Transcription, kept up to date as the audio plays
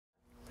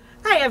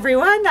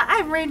everyone,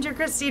 I'm Ranger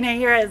Kristina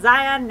here at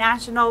Zion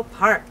National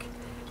Park.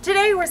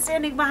 Today we're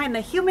standing behind the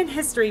Human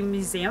History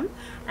Museum,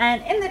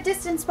 and in the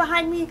distance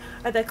behind me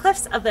are the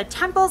cliffs of the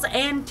temples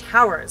and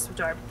towers, which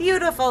are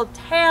beautiful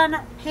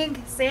tan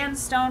pink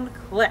sandstone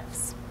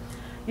cliffs.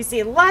 You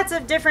see lots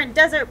of different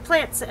desert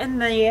plants in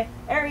the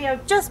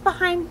area just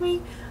behind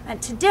me,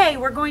 and today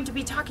we're going to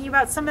be talking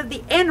about some of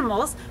the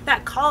animals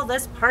that call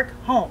this park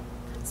home.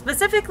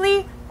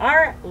 Specifically,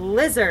 are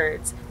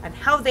lizards and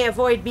how they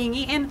avoid being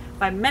eaten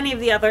by many of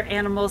the other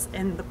animals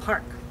in the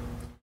park.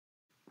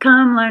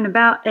 Come learn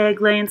about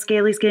egg-laying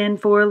scaly skin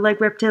four-leg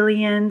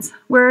reptilians.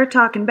 We're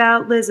talking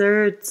about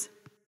lizards.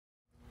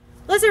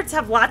 Lizards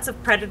have lots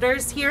of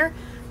predators here.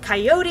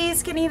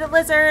 Coyotes can eat a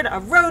lizard,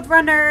 a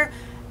roadrunner,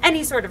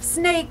 any sort of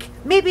snake,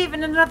 maybe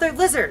even another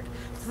lizard.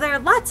 So there are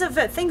lots of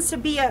things to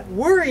be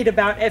worried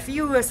about if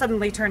you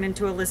suddenly turn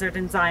into a lizard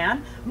in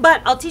Zion,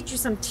 but I'll teach you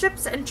some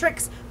tips and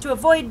tricks to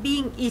avoid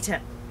being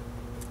eaten.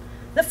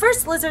 The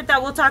first lizard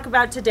that we'll talk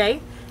about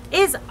today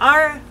is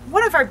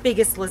one of our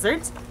biggest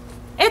lizards.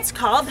 It's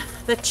called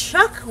the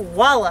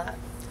chuckwalla.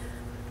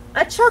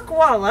 A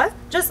chuckwalla,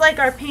 just like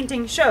our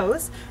painting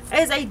shows,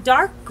 is a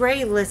dark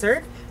gray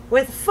lizard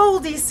with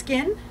foldy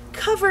skin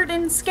covered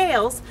in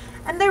scales,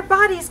 and their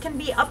bodies can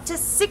be up to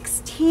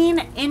 16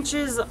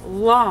 inches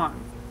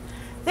long.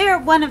 They are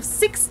one of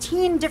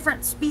 16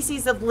 different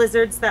species of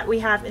lizards that we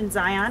have in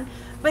Zion,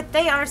 but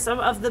they are some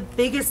of the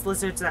biggest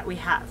lizards that we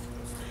have.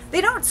 They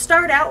don't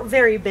start out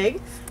very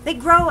big. They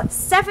grow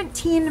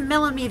 17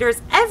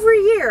 millimeters every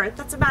year,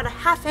 that's about a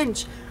 ½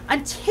 inch,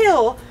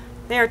 until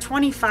they are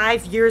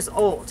 25 years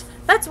old.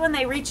 That's when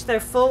they reach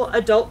their full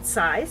adult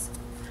size.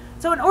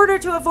 So in order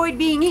to avoid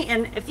being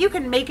eaten, if you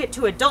can make it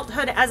to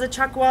adulthood as a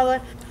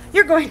chuckwalla,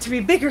 you're going to be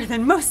bigger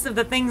than most of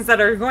the things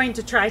that are going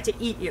to try to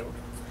eat you.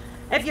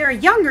 If you're a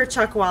younger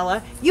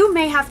chuckwalla, you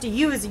may have to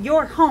use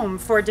your home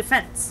for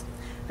defense.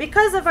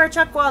 Because of our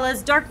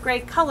chuckwalla's dark gray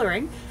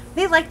coloring,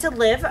 they like to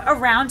live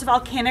around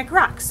volcanic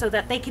rocks so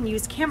that they can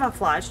use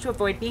camouflage to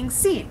avoid being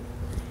seen.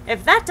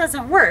 If that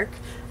doesn't work,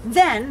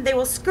 then they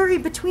will scurry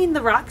between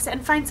the rocks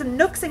and find some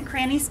nooks and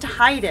crannies to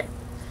hide in.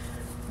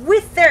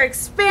 With their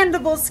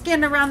expandable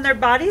skin around their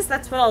bodies,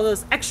 that's what all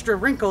those extra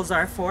wrinkles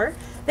are for,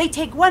 they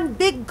take one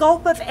big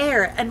gulp of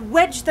air and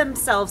wedge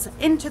themselves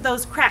into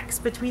those cracks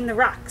between the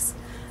rocks.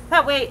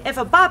 That way, if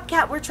a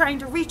bobcat were trying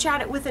to reach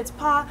at it with its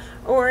paw,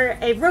 or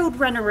a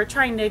roadrunner were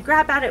trying to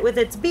grab at it with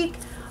its beak,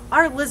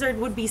 our lizard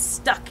would be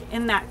stuck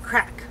in that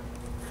crack.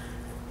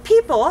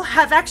 People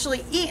have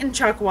actually eaten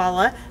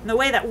chuckwalla, and the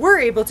way that we're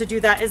able to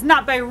do that is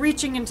not by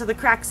reaching into the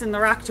cracks in the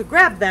rock to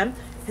grab them,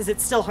 because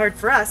it's still hard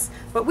for us,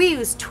 but we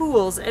use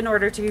tools in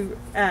order to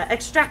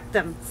extract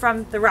them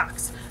from the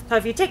rocks. So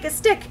if you take a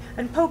stick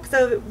and poke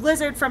the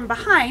lizard from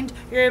behind,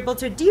 you're able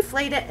to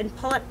deflate it and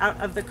pull it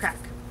out of the crack.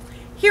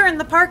 Here in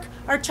the park,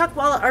 our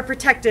chuckwalla are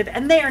protected,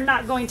 and they are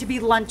not going to be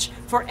lunch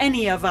for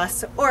any of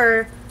us,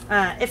 or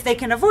if they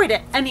can avoid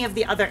it, any of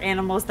the other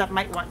animals that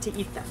might want to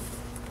eat them.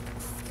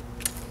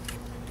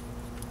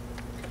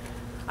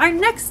 Our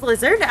next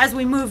lizard, as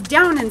we move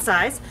down in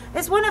size,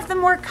 is one of the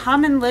more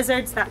common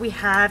lizards that we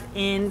have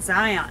in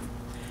Zion.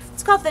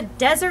 It's called the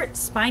desert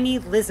spiny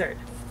lizard.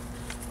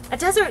 A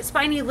desert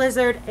spiny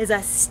lizard is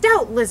a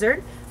stout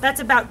lizard that's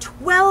about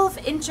 12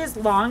 inches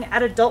long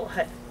at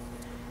adulthood.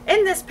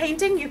 In this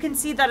painting, you can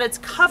see that it's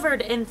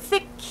covered in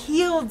thick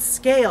keeled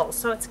scales,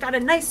 so it's got a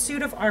nice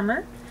suit of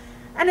armor,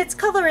 and its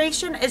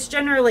coloration is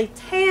generally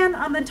tan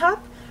on the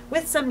top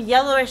with some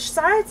yellowish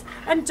sides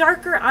and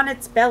darker on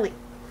its belly.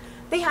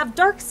 They have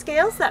dark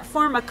scales that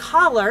form a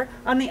collar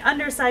on the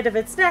underside of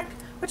its neck,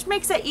 which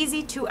makes it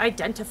easy to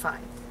identify.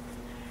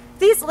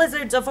 These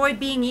lizards avoid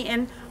being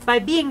eaten by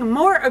being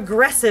more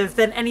aggressive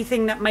than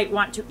anything that might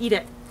want to eat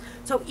it.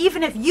 So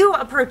even if you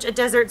approach a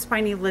desert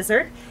spiny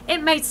lizard,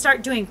 it might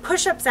start doing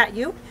push-ups at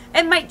you,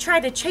 it might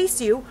try to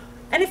chase you,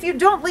 and if you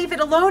don't leave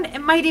it alone, it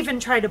might even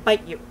try to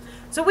bite you.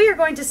 So we are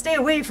going to stay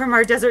away from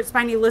our desert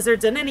spiny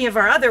lizards and any of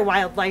our other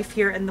wildlife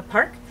here in the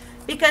park,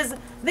 because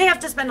they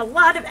have to spend a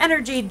lot of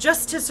energy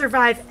just to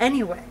survive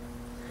anyway.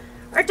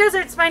 Our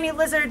desert spiny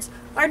lizards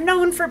are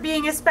known for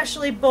being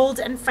especially bold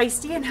and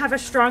feisty and have a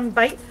strong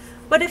bite,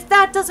 but if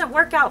that doesn't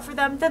work out for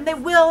them, then they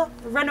will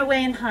run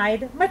away and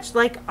hide, much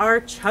like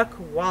our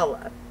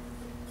chuckwalla.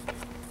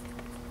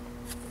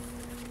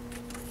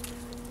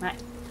 Right.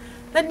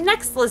 The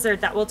next lizard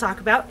that we'll talk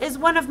about is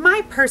one of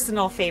my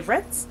personal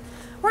favorites.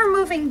 We're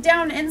moving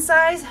down in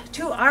size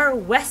to our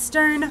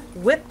western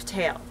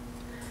whiptail.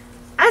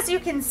 As you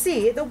can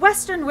see, the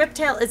western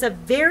whiptail is a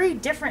very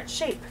different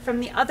shape from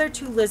the other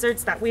two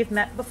lizards that we've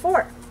met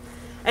before.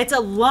 It's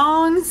a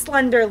long,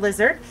 slender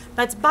lizard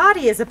that's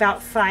body is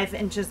about 5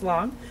 inches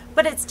long,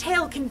 but its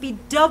tail can be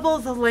double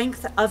the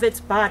length of its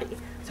body.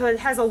 So it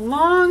has a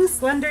long,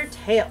 slender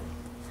tail.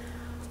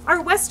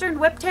 Our western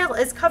whiptail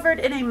is covered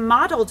in a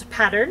mottled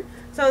pattern,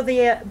 so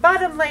the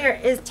bottom layer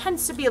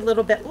tends to be a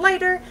little bit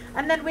lighter,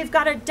 and then we've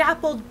got a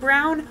dappled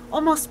brown,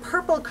 almost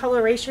purple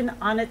coloration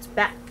on its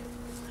back.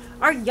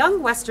 Our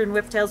young western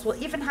whiptails will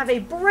even have a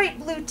bright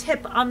blue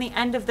tip on the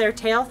end of their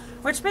tail,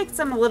 which makes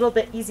them a little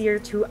bit easier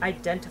to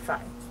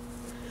identify.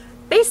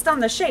 Based on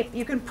the shape,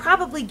 you can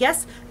probably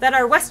guess that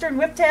our western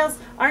whiptails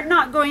are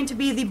not going to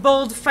be the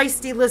bold,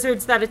 feisty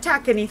lizards that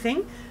attack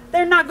anything.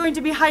 They're not going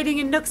to be hiding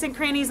in nooks and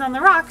crannies on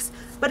the rocks,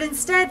 but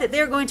instead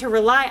they're going to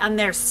rely on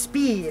their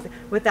speed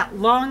with that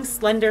long,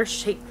 slender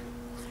shape.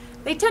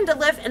 They tend to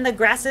live in the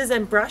grasses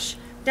and brush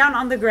down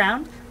on the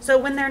ground, so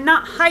when they're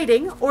not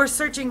hiding or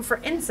searching for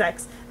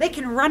insects, they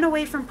can run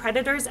away from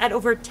predators at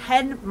over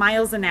 10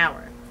 miles an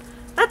hour.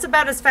 That's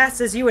about as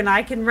fast as you and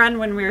I can run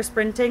when we're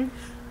sprinting.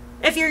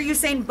 If you're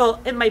Usain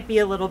Bolt, it might be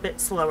a little bit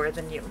slower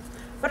than you.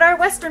 But our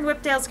western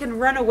whiptails can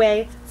run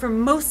away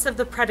from most of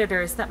the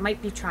predators that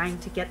might be trying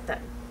to get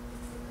them.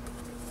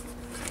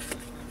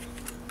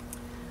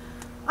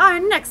 Our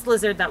next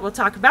lizard that we'll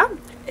talk about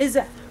is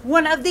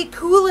one of the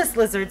coolest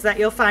lizards that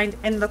you'll find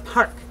in the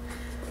park.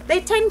 They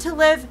tend to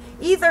live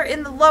either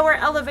in the lower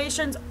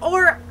elevations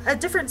or a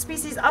different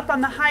species up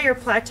on the higher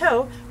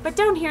plateau, but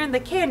down here in the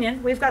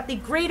canyon, we've got the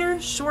greater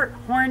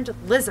short-horned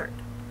lizard.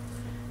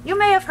 You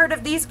may have heard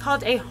of these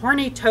called a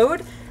horny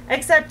toad,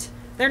 except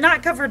they're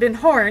not covered in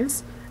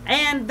horns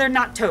and they're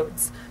not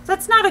toads. So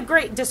that's not a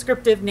great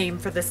descriptive name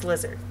for this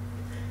lizard.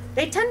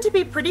 They tend to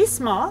be pretty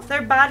small.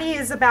 Their body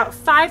is about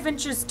 5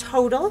 inches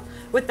total,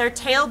 with their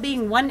tail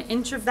being 1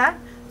 inch of that.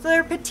 So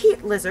they're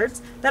petite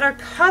lizards that are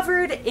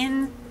covered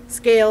in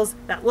scales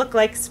that look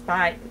like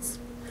spines.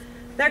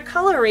 Their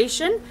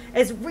coloration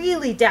is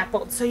really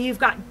dappled, so you've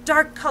got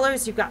dark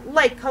colors, you've got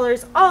light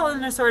colors, all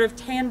in a sort of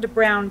tan to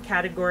brown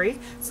category,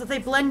 so they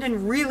blend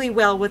in really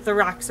well with the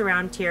rocks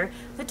around here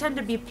that tend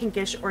to be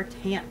pinkish or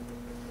tan.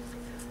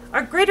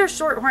 Our greater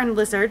shorthorn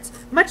lizards,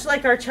 much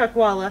like our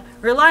chuckwalla,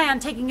 rely on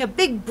taking a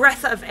big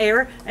breath of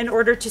air in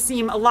order to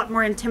seem a lot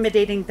more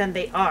intimidating than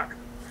they are.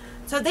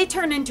 So they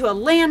turn into a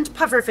land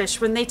pufferfish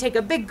when they take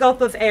a big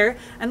gulp of air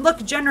and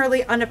look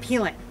generally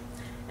unappealing.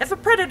 If a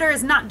predator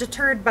is not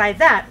deterred by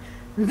that,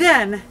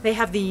 then they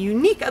have the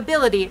unique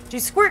ability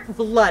to squirt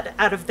blood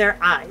out of their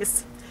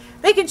eyes.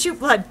 They can shoot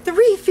blood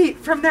 3 feet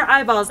from their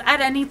eyeballs at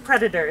any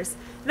predators.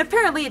 And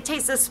apparently it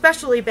tastes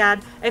especially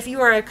bad if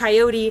you are a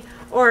coyote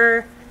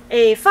or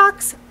a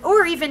fox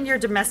or even your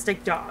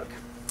domestic dog.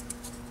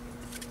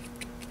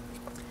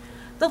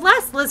 The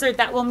last lizard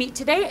that we'll meet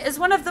today is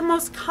one of the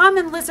most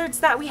common lizards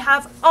that we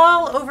have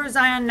all over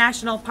Zion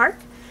National Park,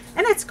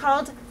 and it's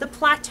called the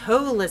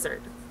plateau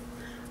lizard.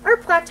 Our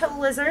plateau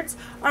lizards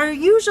are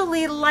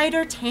usually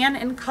lighter tan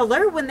in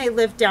color when they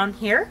live down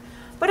here,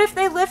 but if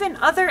they live in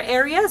other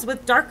areas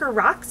with darker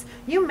rocks,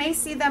 you may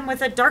see them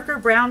with a darker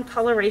brown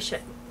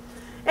coloration.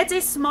 It's a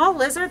small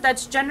lizard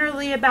that's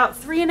generally about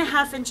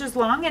 3.5 inches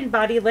long in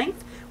body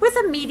length with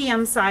a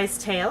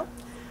medium-sized tail.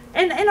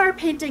 And in our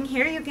painting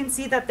here, you can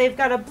see that they've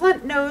got a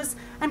blunt nose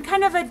and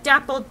kind of a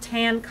dappled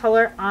tan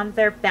color on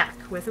their back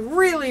with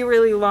really,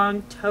 really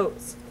long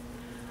toes.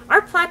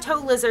 Our plateau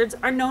lizards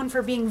are known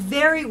for being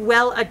very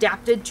well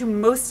adapted to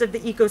most of the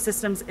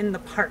ecosystems in the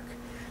park.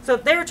 So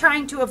if they're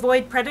trying to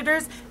avoid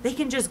predators, they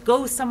can just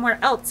go somewhere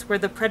else where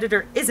the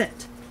predator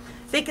isn't.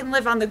 They can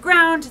live on the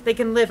ground, they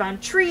can live on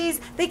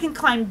trees, they can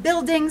climb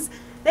buildings.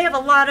 They have a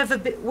lot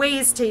of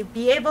ways to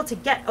be able to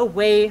get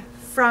away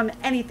from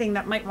anything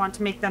that might want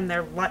to make them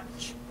their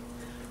lunch.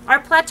 Our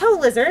plateau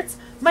lizards,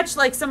 much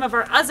like some of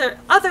our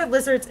other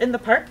lizards in the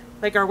park,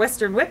 like our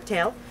western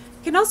whiptail,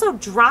 can also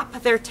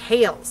drop their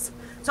tails.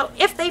 So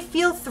if they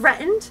feel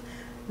threatened,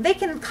 they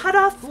can cut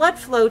off blood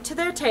flow to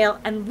their tail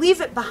and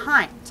leave it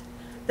behind.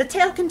 The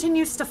tail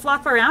continues to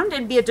flop around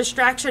and be a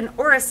distraction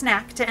or a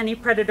snack to any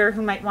predator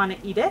who might want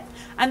to eat it,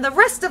 and the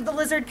rest of the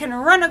lizard can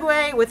run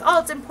away with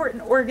all its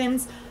important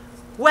organs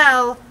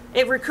while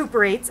it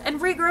recuperates and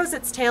regrows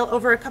its tail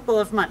over a couple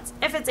of months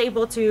if it's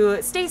able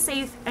to stay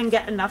safe and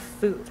get enough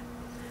food.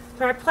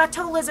 So our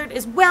plateau lizard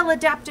is well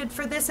adapted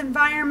for this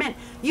environment.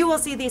 You will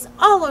see these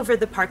all over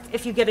the park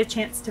if you get a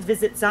chance to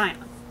visit Zion.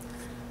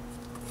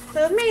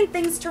 The main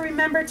things to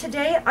remember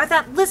today are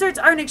that lizards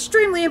are an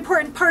extremely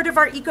important part of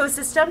our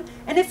ecosystem,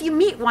 and if you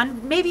meet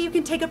one, maybe you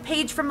can take a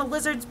page from a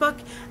lizard's book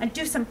and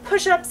do some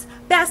push-ups,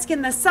 bask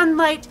in the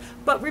sunlight,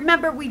 but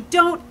remember, we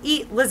don't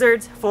eat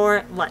lizards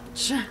for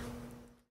lunch.